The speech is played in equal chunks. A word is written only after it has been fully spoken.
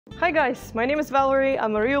Hi guys, my name is Valerie,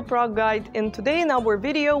 I'm a real Prague guide, and today in our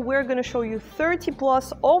video we're gonna show you 30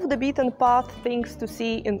 plus off the beaten path things to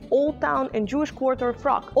see in Old Town and Jewish Quarter of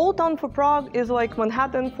Prague. Old Town for Prague is like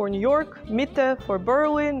Manhattan for New York, Mitte for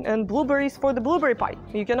Berlin, and Blueberries for the Blueberry Pie.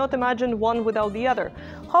 You cannot imagine one without the other.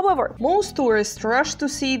 However, most tourists rush to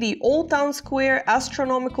see the Old Town Square,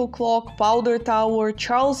 Astronomical Clock, Powder Tower,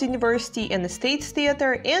 Charles University and Estates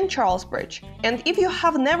Theatre, and Charles Bridge. And if you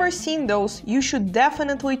have never seen those, you should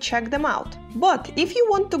definitely check them out. But if you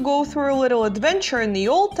want to go through a little adventure in the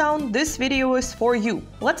Old Town, this video is for you.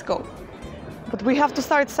 Let's go! But we have to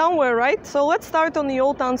start somewhere, right? So let's start on the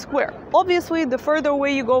Old Town Square. Obviously, the further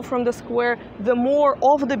away you go from the square, the more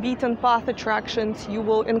off the beaten path attractions you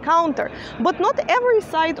will encounter. But not every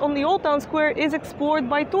site on the Old Town Square is explored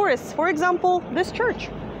by tourists. For example, this church.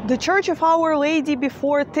 The Church of Our Lady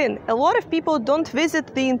Before Tin. A lot of people don't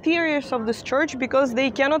visit the interiors of this church because they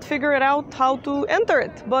cannot figure it out how to enter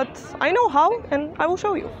it. But I know how, and I will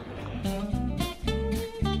show you.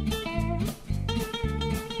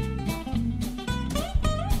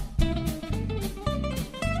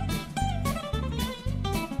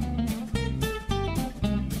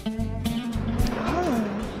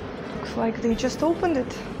 Looks like they just opened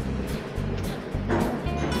it.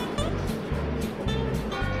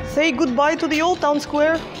 Say goodbye to the Old Town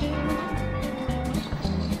Square.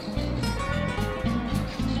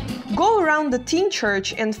 Go around the Teen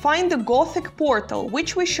Church and find the Gothic portal,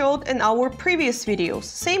 which we showed in our previous videos,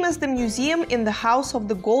 same as the museum in the House of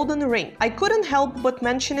the Golden Ring. I couldn't help but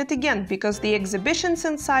mention it again, because the exhibitions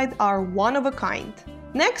inside are one of a kind.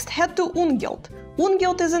 Next, head to Ungelt.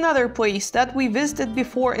 Ungelt is another place that we visited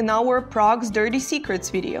before in our Prague's Dirty Secrets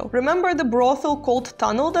video. Remember the brothel called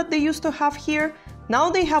Tunnel that they used to have here? Now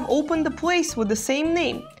they have opened a place with the same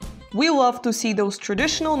name. We love to see those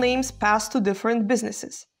traditional names passed to different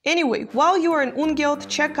businesses. Anyway, while you are in Ungelt,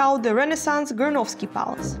 check out the Renaissance Granovsky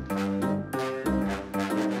Palace.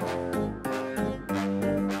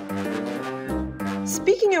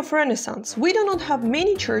 Speaking of Renaissance, we do not have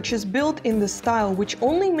many churches built in this style, which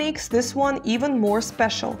only makes this one even more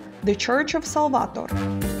special, the Church of Salvator.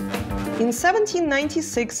 In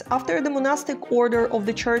 1796, after the monastic order of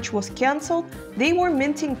the church was cancelled, they were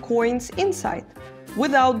minting coins inside,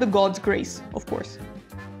 without the God's grace, of course.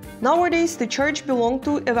 Nowadays, the church belonged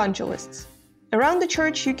to evangelists. Around the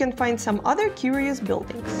church you can find some other curious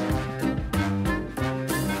buildings.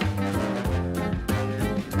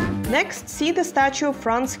 Next, see the statue of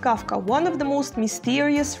Franz Kafka, one of the most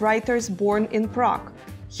mysterious writers born in Prague.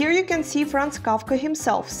 Here you can see Franz Kafka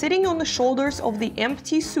himself sitting on the shoulders of the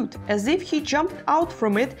empty suit, as if he jumped out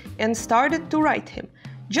from it and started to write him,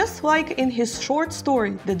 just like in his short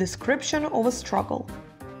story, The Description of a Struggle.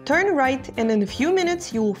 Turn right and in a few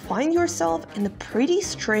minutes you will find yourself in a pretty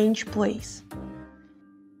strange place.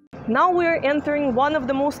 Now we are entering one of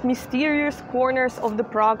the most mysterious corners of the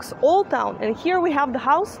Prague's Old Town, and here we have the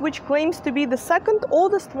house which claims to be the second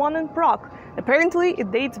oldest one in Prague. Apparently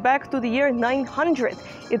it dates back to the year 900.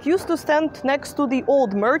 It used to stand next to the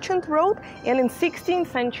old merchant road, and in 16th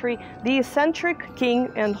century the eccentric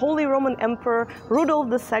king and Holy Roman Emperor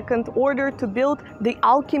Rudolf II ordered to build the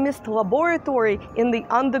alchemist laboratory in the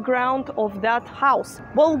underground of that house.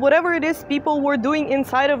 Well, whatever it is people were doing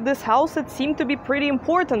inside of this house, it seemed to be pretty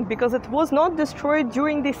important, because it was not destroyed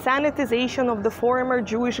during the sanitization of the former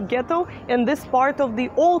Jewish ghetto in this part of the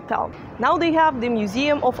Old Town. Now they have the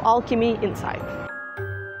Museum of Alchemy inside.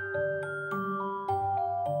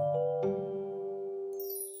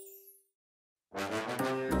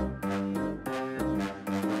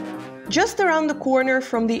 Just around the corner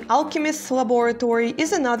from the alchemist's laboratory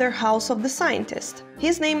is another house of the scientist.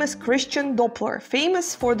 His name is Christian Doppler,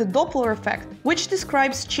 famous for the Doppler effect, which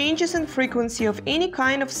describes changes in frequency of any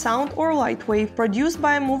kind of sound or light wave produced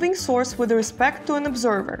by a moving source with respect to an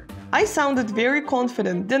observer. I sounded very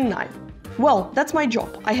confident, didn't I? Well, that's my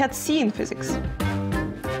job. I had C in physics.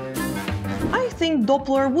 I think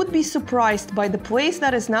Doppler would be surprised by the place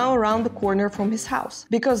that is now around the corner from his house,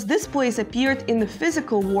 because this place appeared in the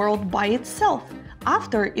physical world by itself,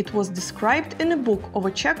 after it was described in a book of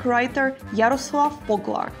a Czech writer Jaroslav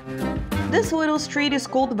Foglar. This little street is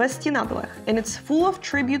called Vestinadlech, and it's full of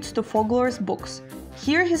tributes to Foglar's books.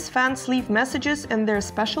 Here his fans leave messages and their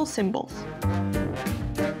special symbols.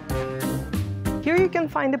 Here you can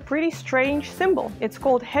find a pretty strange symbol. It's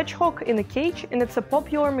called Hedgehog in a Cage, and it's a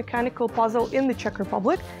popular mechanical puzzle in the Czech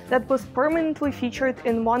Republic that was permanently featured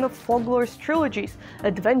in one of Foglar's trilogies,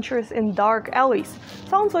 Adventures in Dark Alleys.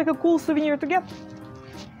 Sounds like a cool souvenir to get.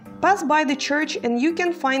 Pass by the church and you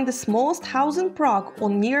can find the smallest house in Prague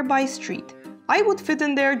on nearby street. I would fit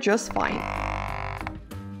in there just fine.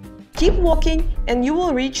 Keep walking and you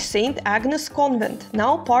will reach St. Agnes Convent,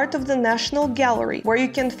 now part of the National Gallery, where you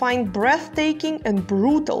can find breathtaking and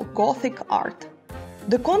brutal Gothic art.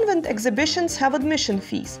 The convent exhibitions have admission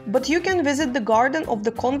fees, but you can visit the garden of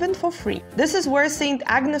the convent for free. This is where St.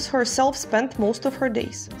 Agnes herself spent most of her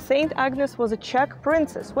days. St. Agnes was a Czech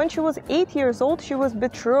princess. When she was 8 years old, she was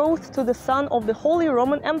betrothed to the son of the Holy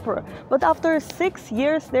Roman Emperor, but after 6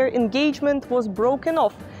 years their engagement was broken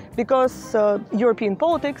off because European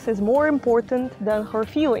politics is more important than her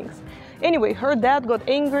feelings. Anyway, her dad got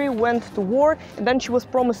angry, went to war, and then she was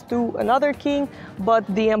promised to another king, but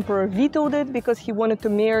the emperor vetoed it because he wanted to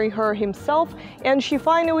marry her himself, and she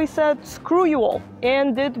finally said, "Screw you all,"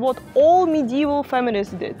 and did what all medieval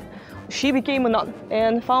feminists did. She became a nun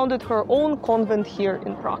and founded her own convent here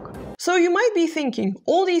in Prague. So you might be thinking,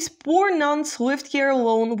 all these poor nuns lived here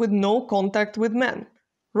alone with no contact with men.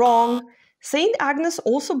 Wrong. St. Agnes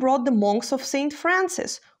also brought the monks of St.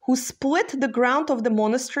 Francis, who split the ground of the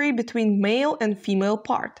monastery between male and female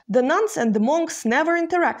part. The nuns and the monks never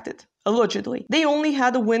interacted, allegedly. They only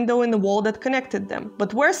had a window in the wall that connected them.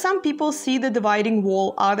 But where some people see the dividing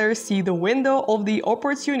wall, others see the window of the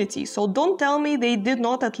opportunity, so don't tell me they did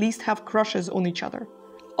not at least have crushes on each other.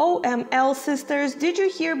 OML sisters, did you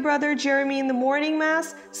hear Brother Jeremy in the morning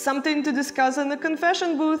mass? Something to discuss in the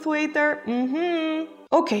confession booth later.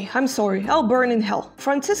 Okay, I'm sorry, I'll burn in hell.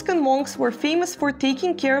 Franciscan monks were famous for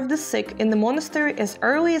taking care of the sick in the monastery as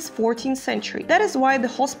early as 14th century. That is why the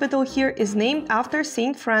hospital here is named after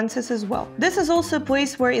St. Francis as well. This is also a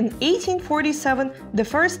place where in 1847 the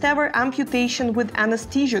first ever amputation with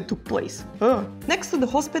anesthesia took place. Next to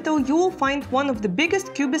the hospital you will find one of the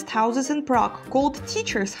biggest cubist houses in Prague, called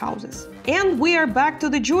Teachers' Houses. And we are back to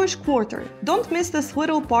the Jewish quarter. Don't miss this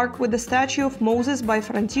little park with the statue of Moses by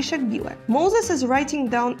František Bílek. Moses is writing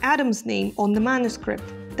down Adam's name on the manuscript.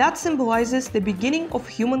 That symbolizes the beginning of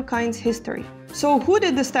humankind's history. So who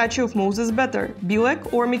did the statue of Moses better,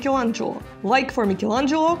 Bílek or Michelangelo? Like for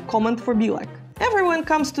Michelangelo, comment for Bílek. Everyone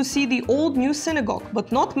comes to see the old new synagogue,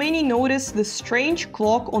 but not many notice the strange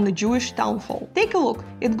clock on the Jewish town hall. Take a look,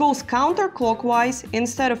 it goes counterclockwise.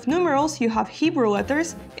 Instead of numerals you have Hebrew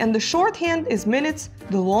letters, and the shorthand is minutes,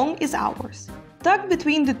 the long is hours. Tucked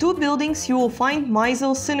between the two buildings you will find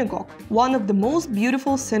Maisel Synagogue, one of the most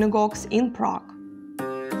beautiful synagogues in Prague.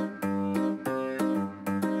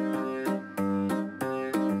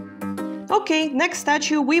 Okay, next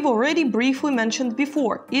statue we've already briefly mentioned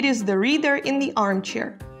before. It is the reader in the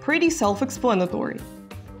armchair. Pretty self-explanatory.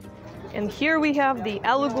 And here we have the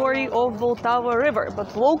allegory of Vltava River,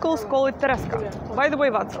 but locals call it Tereska. By the way,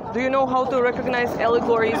 Václav, do you know how to recognize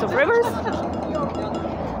allegories of rivers?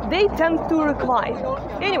 They tend to recline.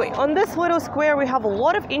 Anyway, on this little square we have a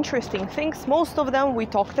lot of interesting things. Most of them we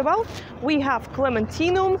talked about. We have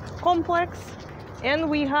Clementinum complex, and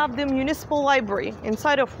we have the municipal library,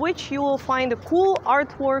 inside of which you will find a cool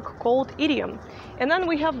artwork called Idiom. And then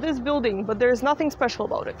we have this building, but there's nothing special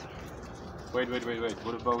about it. Wait.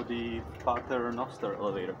 What about the Pater Noster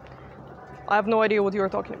elevator? I have no idea what you're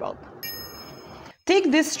talking about.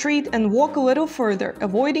 Take this street and walk a little further,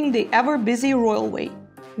 avoiding the ever-busy Royal Way.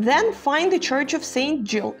 Then find the Church of St.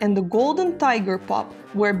 Jill and the Golden Tiger pub,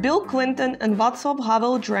 where Bill Clinton and Václav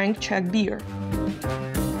Havel drank Czech beer.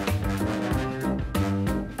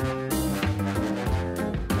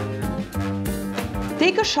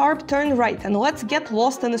 Take a sharp turn right and let's get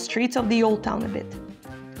lost in the streets of the old town a bit.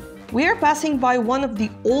 We are passing by one of the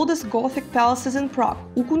oldest Gothic palaces in Prague,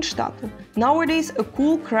 Ukunštatu, nowadays a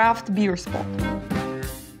cool craft beer spot.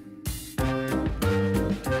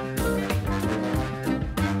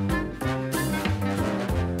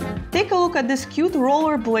 Take a look at this cute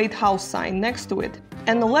rollerblade house sign next to it,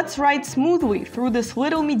 and let's ride smoothly through this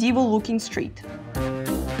little medieval-looking street.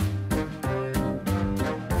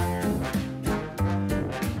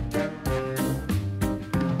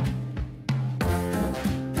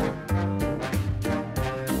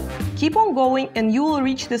 Keep on going and you will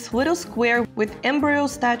reach this little square with embryo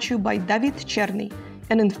statue by David Černý,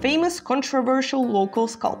 an infamous controversial local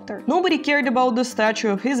sculptor. Nobody cared about the statue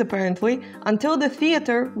of his apparently, until the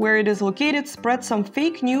theater where it is located spread some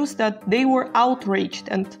fake news that they were outraged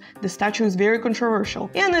and the statue is very controversial,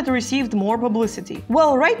 and it received more publicity.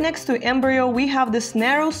 Well, right next to embryo we have this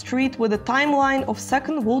narrow street with a timeline of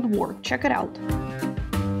Second World War. Check it out.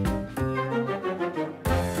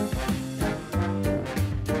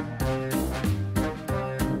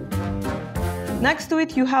 Next to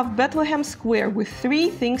it you have Bethlehem Square with 3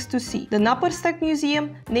 things to see. The Naparstek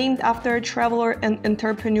Museum, named after a traveler and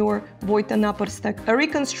entrepreneur Vojta Naparstek, a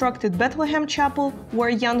reconstructed Bethlehem Chapel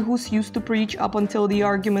where Jan Hus used to preach up until the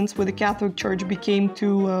arguments with the Catholic Church became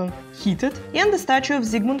too heated, and the statue of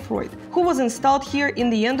Sigmund Freud, who was installed here in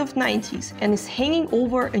the end of 90s and is hanging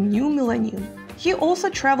over a new millennium. He also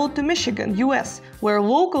traveled to Michigan, US, where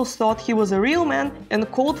locals thought he was a real man and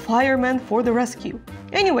called firemen for the rescue.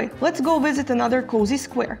 Anyway, let's go visit another cozy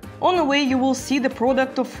square. On the way you will see the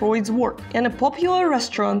product of Freud's work and a popular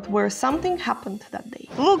restaurant where something happened that day.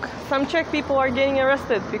 Look, some Czech people are getting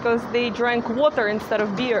arrested because they drank water instead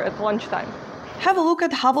of beer at lunchtime. Have a look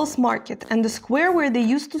at Havel's Market and the square where they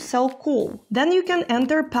used to sell coal. Then you can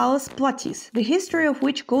enter Palace Platis, the history of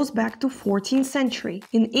which goes back to 14th century.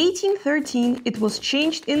 In 1813 it was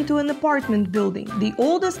changed into an apartment building, the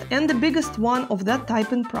oldest and the biggest one of that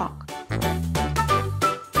type in Prague.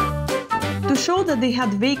 To show that they had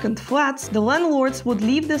vacant flats, the landlords would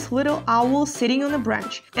leave this little owl sitting on a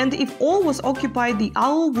branch, and if all was occupied, the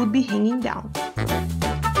owl would be hanging down.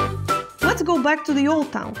 Let's go back to the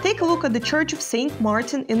old town. Take a look at the Church of St.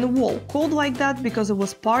 Martin in the wall, called like that because it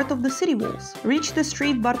was part of the city walls. Reach the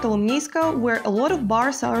street Bartolomejska, where a lot of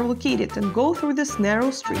bars are located, and go through this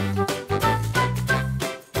narrow street.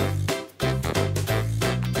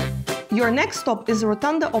 Your next stop is the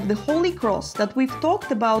Rotunda of the Holy Cross that we've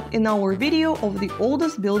talked about in our video of the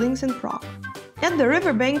oldest buildings in Prague. At the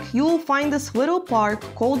riverbank you will find this little park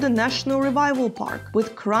called the National Revival Park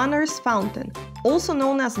with Kraner's Fountain, also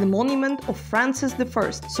known as the monument of Francis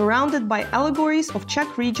I, surrounded by allegories of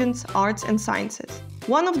Czech regions, arts and sciences.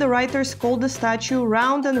 One of the writers called the statue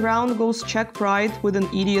 "Round and round goes Czech pride with an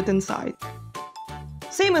idiot inside."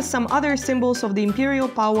 Same as some other symbols of the imperial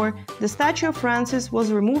power, the statue of Francis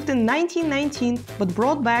was removed in 1919 but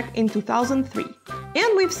brought back in 2003.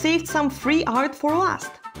 And we've saved some free art for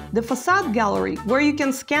last. The facade gallery, where you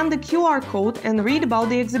can scan the QR code and read about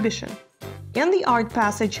the exhibition. And the art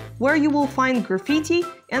passage, where you will find graffiti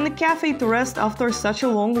and a cafe to rest after such a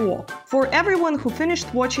long walk. For everyone who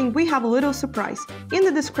finished watching, we have a little surprise. In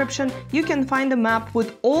the description you can find a map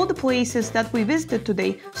with all the places that we visited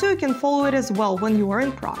today, so you can follow it as well when you are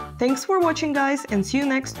in Prague. Thanks for watching guys, and see you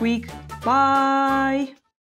next week. Bye!